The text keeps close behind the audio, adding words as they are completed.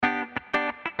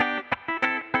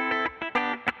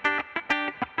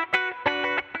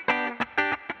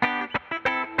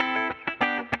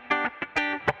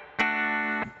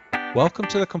Welcome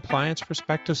to the Compliance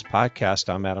Perspectives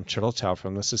podcast. I'm Adam Turteltaub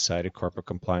from the Society of Corporate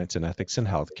Compliance and Ethics in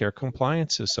Healthcare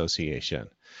Compliance Association.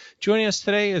 Joining us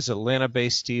today is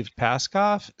Atlanta-based Steve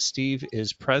Paskoff. Steve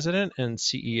is president and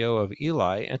CEO of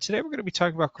Eli, and today we're going to be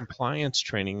talking about compliance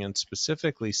training and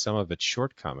specifically some of its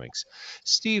shortcomings.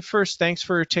 Steve, first, thanks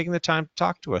for taking the time to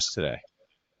talk to us today.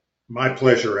 My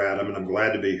pleasure, Adam, and I'm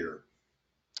glad to be here.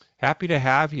 Happy to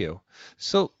have you.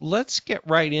 So let's get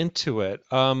right into it.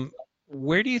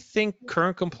 Where do you think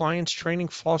current compliance training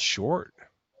falls short?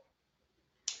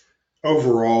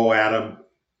 Overall, Adam,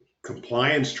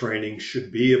 compliance training should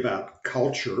be about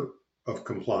culture of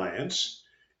compliance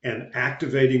and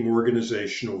activating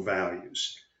organizational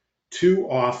values. Too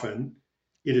often,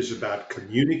 it is about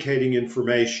communicating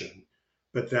information,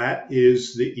 but that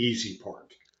is the easy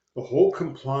part. The whole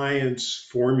compliance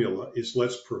formula is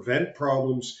let's prevent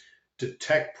problems,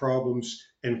 detect problems,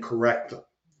 and correct them.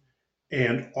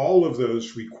 And all of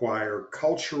those require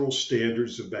cultural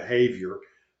standards of behavior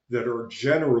that are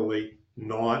generally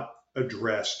not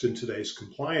addressed in today's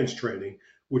compliance training,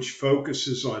 which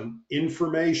focuses on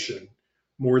information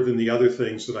more than the other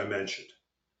things that I mentioned.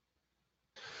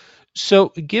 So,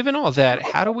 given all that,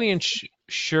 how do we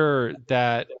ensure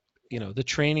that the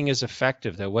training is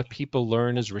effective, that what people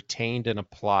learn is retained and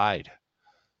applied?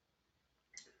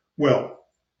 Well,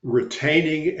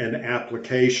 retaining and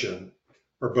application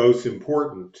are both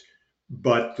important,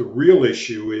 but the real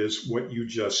issue is what you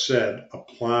just said,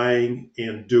 applying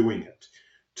and doing it.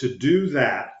 To do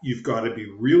that, you've got to be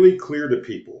really clear to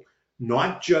people,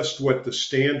 not just what the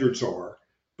standards are,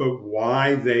 but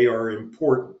why they are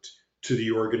important to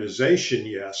the organization,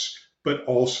 yes, but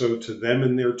also to them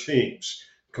and their teams.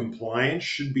 Compliance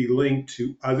should be linked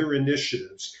to other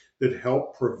initiatives that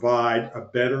help provide a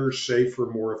better, safer,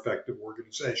 more effective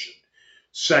organization.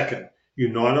 Second, you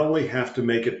not only have to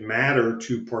make it matter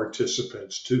to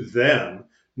participants, to them,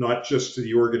 not just to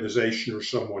the organization or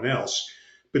someone else,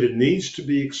 but it needs to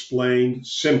be explained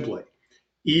simply.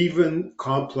 Even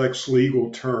complex legal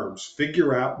terms,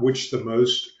 figure out which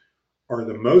are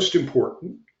the most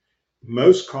important,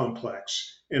 most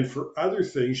complex. And for other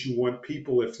things, you want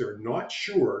people, if they're not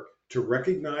sure, to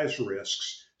recognize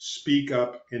risks, speak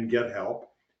up and get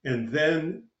help. And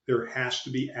then there has to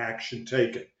be action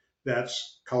taken.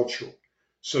 That's cultural.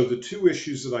 So the two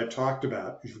issues that I talked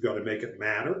about, you've got to make it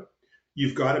matter.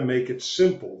 You've got to make it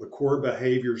simple. The core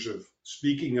behaviors of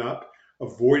speaking up,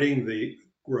 avoiding the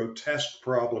grotesque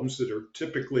problems that are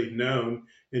typically known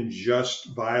and just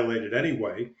violated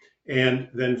anyway, and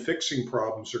then fixing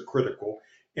problems are critical.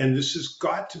 And this has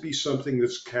got to be something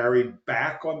that's carried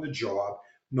back on the job,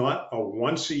 not a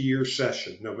once a year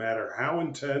session, no matter how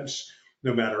intense,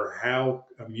 no matter how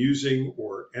amusing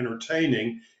or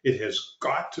entertaining, it has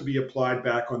got to be applied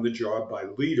back on the job by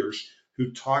leaders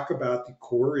who talk about the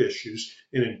core issues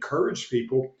and encourage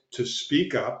people to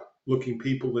speak up, looking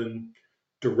people in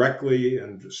directly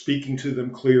and speaking to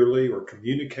them clearly or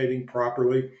communicating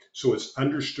properly so it's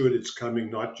understood it's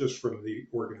coming not just from the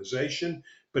organization,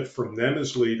 but from them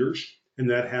as leaders.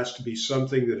 And that has to be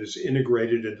something that is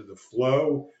integrated into the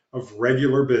flow of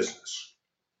regular business.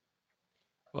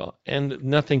 Well, and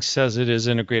nothing says it is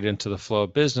integrated into the flow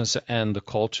of business and the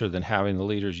culture than having the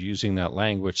leaders using that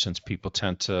language, since people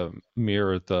tend to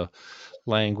mirror the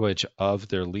language of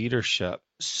their leadership.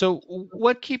 So,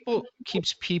 what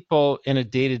keeps people in a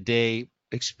day-to-day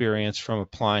experience from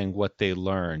applying what they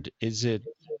learned? Is it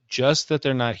just that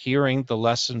they're not hearing the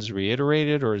lessons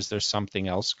reiterated, or is there something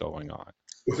else going on?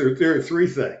 Well, there are three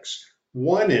things.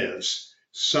 One is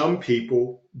some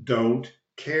people don't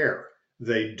care.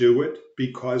 They do it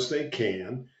because they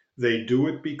can. They do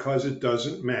it because it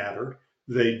doesn't matter.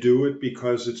 They do it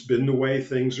because it's been the way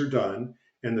things are done.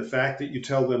 And the fact that you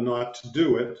tell them not to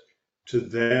do it to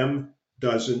them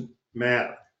doesn't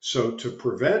matter. So to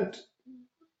prevent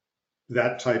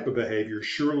that type of behavior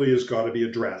surely has got to be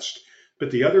addressed.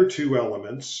 But the other two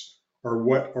elements are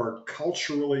what are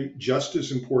culturally just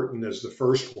as important as the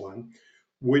first one,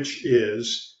 which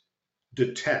is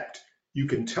detect. You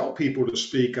can tell people to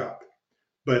speak up,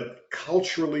 but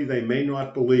culturally they may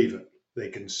not believe it. They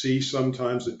can see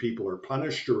sometimes that people are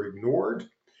punished or ignored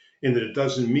and that it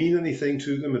doesn't mean anything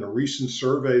to them. And a recent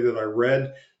survey that I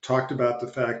read talked about the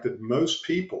fact that most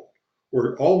people,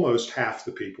 or almost half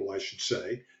the people, I should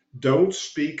say, don't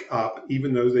speak up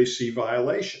even though they see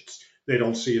violations. They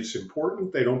don't see it's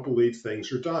important. They don't believe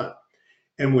things are done.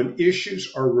 And when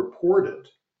issues are reported,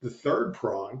 the third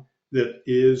prong that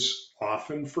is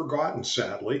often forgotten,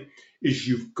 sadly, is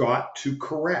you've got to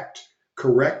correct.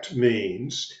 Correct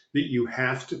means that you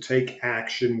have to take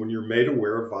action when you're made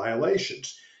aware of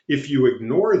violations. If you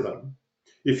ignore them,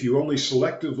 if you only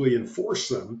selectively enforce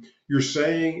them, You're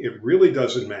saying it really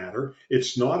doesn't matter.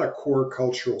 It's not a core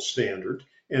cultural standard,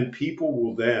 and people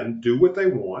will then do what they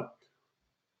want,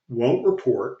 won't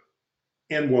report,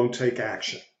 and won't take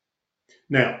action.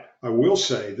 Now, I will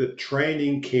say that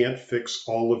training can't fix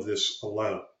all of this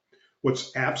alone.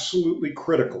 What's absolutely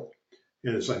critical,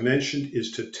 and as I mentioned,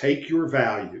 is to take your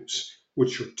values,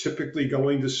 which are typically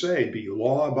going to say be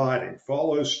law abiding,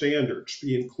 follow standards,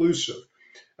 be inclusive,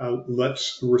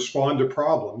 let's respond to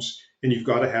problems, and you've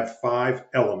got to have 5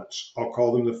 elements. I'll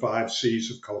call them the 5 C's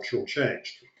of cultural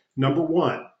change. Number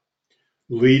one,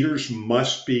 leaders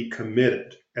must be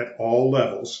committed at all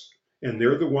levels, and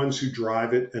they're the ones who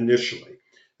drive it initially.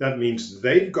 That means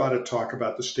they've got to talk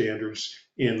about the standards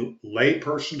in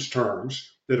layperson's terms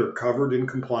that are covered in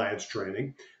compliance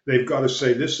training. They've got to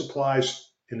say this applies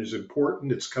and is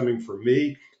important. It's coming from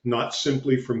me, not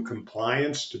simply from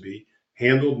compliance to be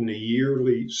handled in a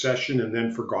yearly session and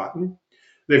then forgotten.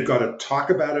 They've got to talk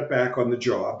about it back on the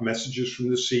job. Messages from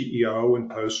the CEO and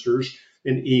posters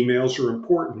and emails are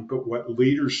important, but what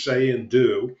leaders say and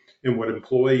do and what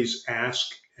employees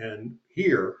ask and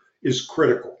hear is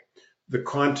critical. The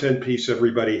content piece,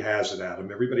 everybody has it,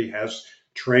 Adam. Everybody has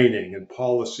training and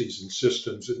policies and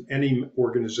systems, and any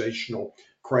organizational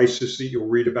crisis that you'll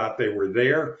read about, they were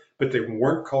there, but they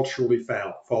weren't culturally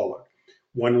followed.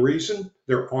 One reason,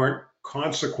 there aren't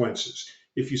consequences.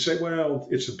 If you say, well,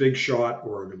 it's a big shot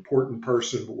or an important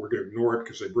person, but we're going to ignore it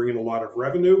because they bring in a lot of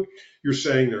revenue, you're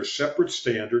saying there's separate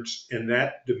standards and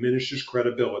that diminishes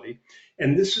credibility.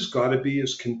 And this has got to be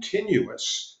as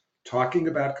continuous, talking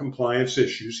about compliance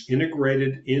issues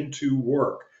integrated into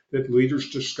work that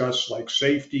leaders discuss, like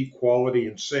safety, quality,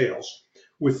 and sales,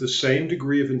 with the same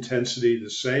degree of intensity, the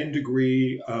same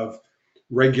degree of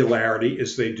regularity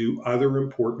as they do other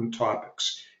important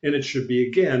topics. And it should be,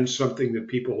 again, something that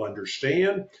people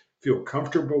understand, feel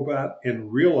comfortable about,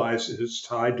 and realize that it's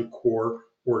tied to core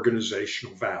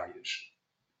organizational values.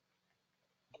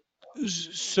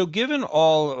 So, given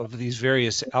all of these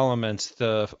various elements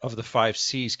of the 5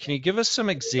 C's, can you give us some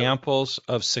examples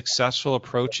of successful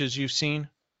approaches you've seen?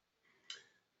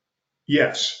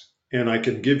 Yes, and I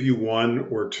can give you one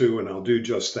or two, and I'll do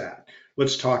just that.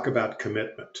 Let's talk about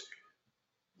commitment.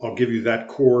 I'll give you that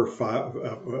core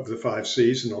of the 5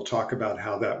 C's, and I'll talk about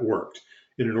how that worked.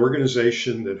 In an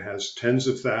organization that has tens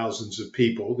of thousands of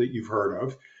people that you've heard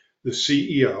of, the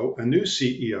CEO, a new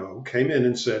CEO, came in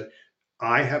and said,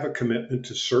 I have a commitment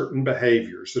to certain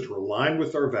behaviors that are aligned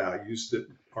with our values, that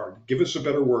are give us a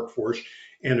better workforce,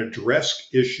 and address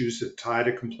issues that tie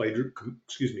to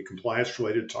compliance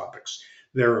related topics.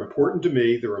 They're important to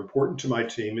me, they're important to my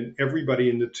team, and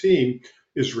everybody in the team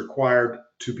is required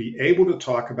to be able to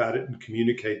talk about it and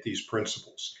communicate these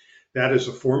principles. That is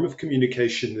a form of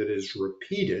communication that is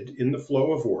repeated in the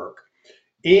flow of work.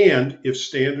 And if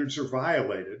standards are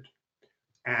violated,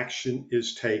 action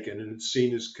is taken and it's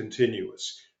seen as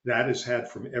continuous. That has had,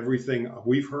 from everything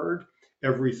we've heard,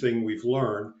 everything we've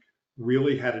learned,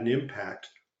 really had an impact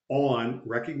on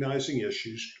recognizing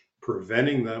issues,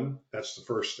 preventing them. That's the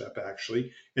first step,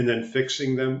 actually, and then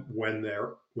fixing them when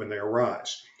they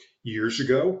arise. Years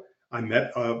ago, I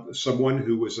met someone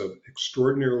who was an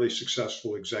extraordinarily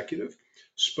successful executive,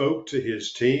 spoke to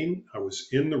his team. I was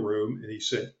in the room, and he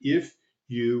said, if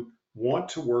you want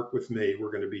to work with me,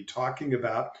 we're going to be talking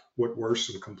about what were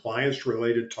some compliance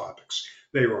related topics.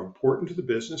 They are important to the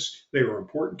business, they are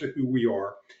important to who we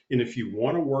are. And if you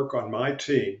want to work on my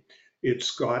team,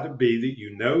 it's got to be that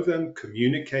you know them,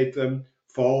 communicate them,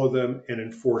 follow them, and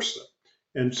enforce them.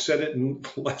 And said it in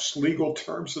less legal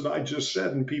terms than I just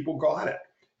said, and people got it.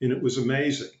 And it was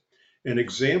amazing. And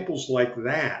examples like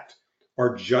that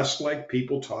are just like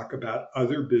people talk about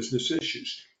other business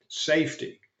issues: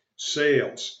 safety,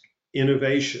 sales,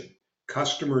 innovation,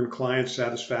 customer and client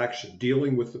satisfaction,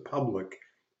 dealing with the public,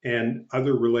 and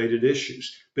other related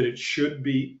issues. But it should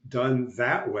be done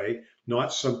that way,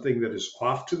 not something that is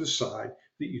off to the side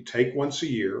that you take once a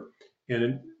year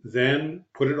and then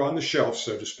put it on the shelf,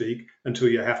 so to speak, until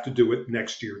you have to do it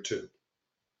next year too.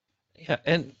 Yeah,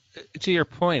 and to your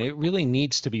point, it really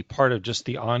needs to be part of just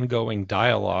the ongoing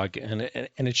dialogue, and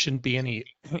it shouldn't be any,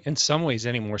 in some ways,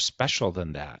 any more special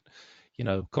than that.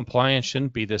 Compliance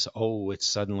shouldn't be this, oh, it's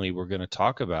suddenly we're going to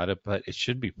talk about it, but it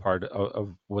should be part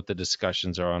of what the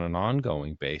discussions are on an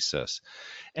ongoing basis.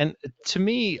 And to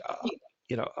me,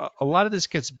 a lot of this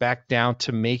gets back down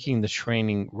to making the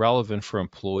training relevant for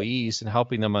employees and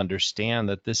helping them understand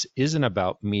that this isn't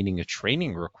about meeting a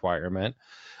training requirement,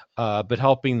 but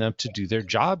helping them to do their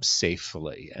jobs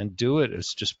safely and do it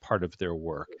as just part of their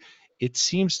work. It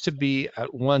seems to be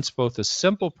at once both a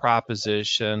simple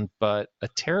proposition, but a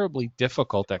terribly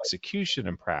difficult execution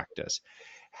in practice.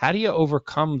 How do you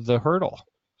overcome the hurdle?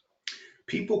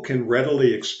 People can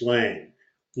readily explain,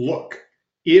 look,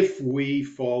 if we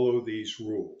follow these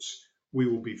rules, we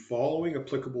will be following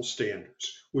applicable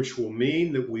standards, which will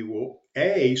mean that we will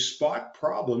A, spot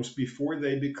problems before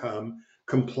they become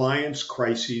compliance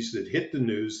crises that hit the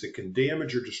news that can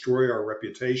damage or destroy our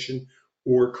reputation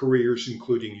or careers,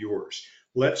 including yours.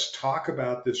 Let's talk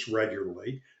about this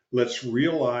regularly. Let's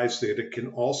realize that it can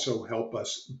also help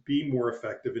us be more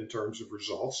effective in terms of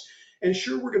results. And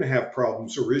sure, we're going to have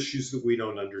problems or issues that we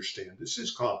don't understand. This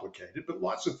is complicated, but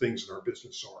lots of things in our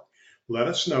business are. Let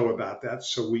us know about that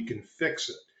so we can fix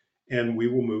it and we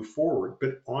will move forward.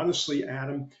 But honestly,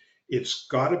 Adam, it's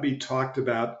got to be talked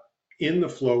about in the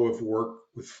flow of work.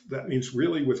 That means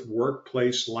really with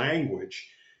workplace language.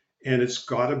 And it's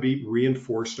got to be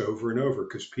reinforced over and over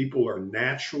because people are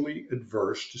naturally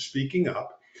adverse to speaking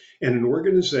up. And in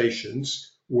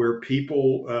organizations where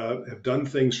people have done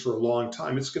things for a long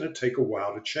time, it's going to take a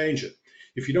while to change it.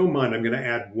 If you don't mind, I'm going to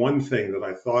add one thing that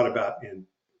I thought about in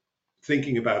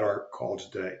thinking about our call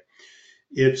today.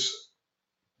 It's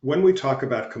when we talk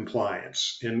about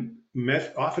compliance, and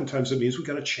oftentimes it means we've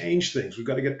got to change things. We've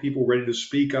got to get people ready to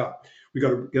speak up. We've got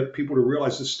to get people to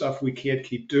realize the stuff we can't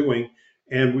keep doing,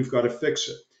 and we've got to fix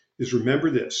it. Is remember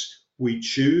this: we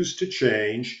choose to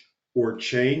change, or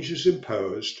change is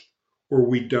imposed, or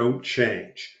we don't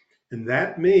change. And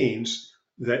that means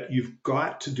that you've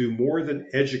got to do more than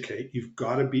educate. You've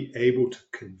got to be able to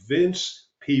convince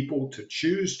people to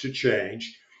choose to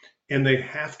change, and they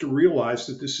have to realize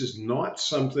that this is not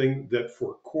something that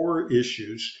for core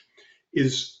issues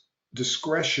is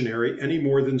discretionary any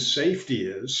more than safety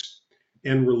is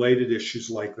and related issues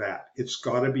like that. It's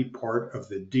got to be part of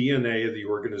the DNA of the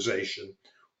organization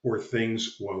or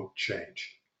things won't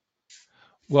change.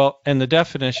 Well, and the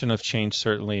definition of change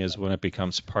certainly is when it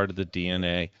becomes part of the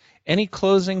DNA. Any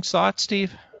closing thoughts,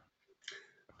 Steve?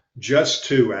 Just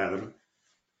two, Adam.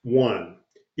 One,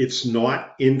 it's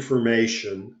not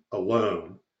information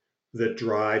alone that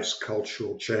drives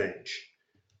cultural change.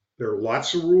 There are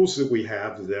lots of rules that we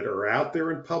have that are out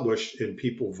there and published, and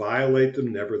people violate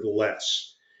them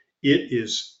nevertheless. It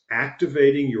is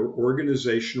activating your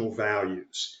organizational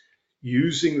values,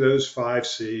 using those 5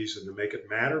 C's, and to make it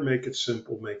matter, make it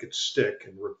simple, make it stick,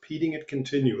 and repeating it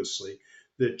continuously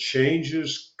that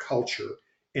changes culture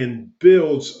and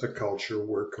builds a culture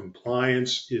where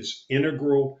compliance is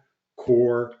integral,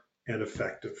 core, and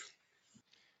effective.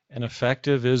 And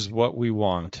effective is what we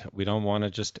want. We don't want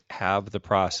to just have the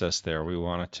process there. We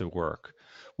want it to work.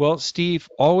 Well, Steve,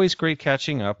 always great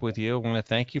catching up with you. I want to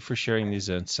thank you for sharing these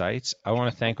insights. I want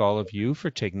to thank all of you for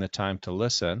taking the time to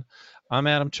listen. I'm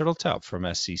Adam Turteltaub from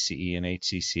SCCE and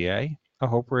HCCA. I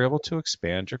hope we're able to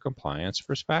expand your compliance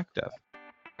perspective.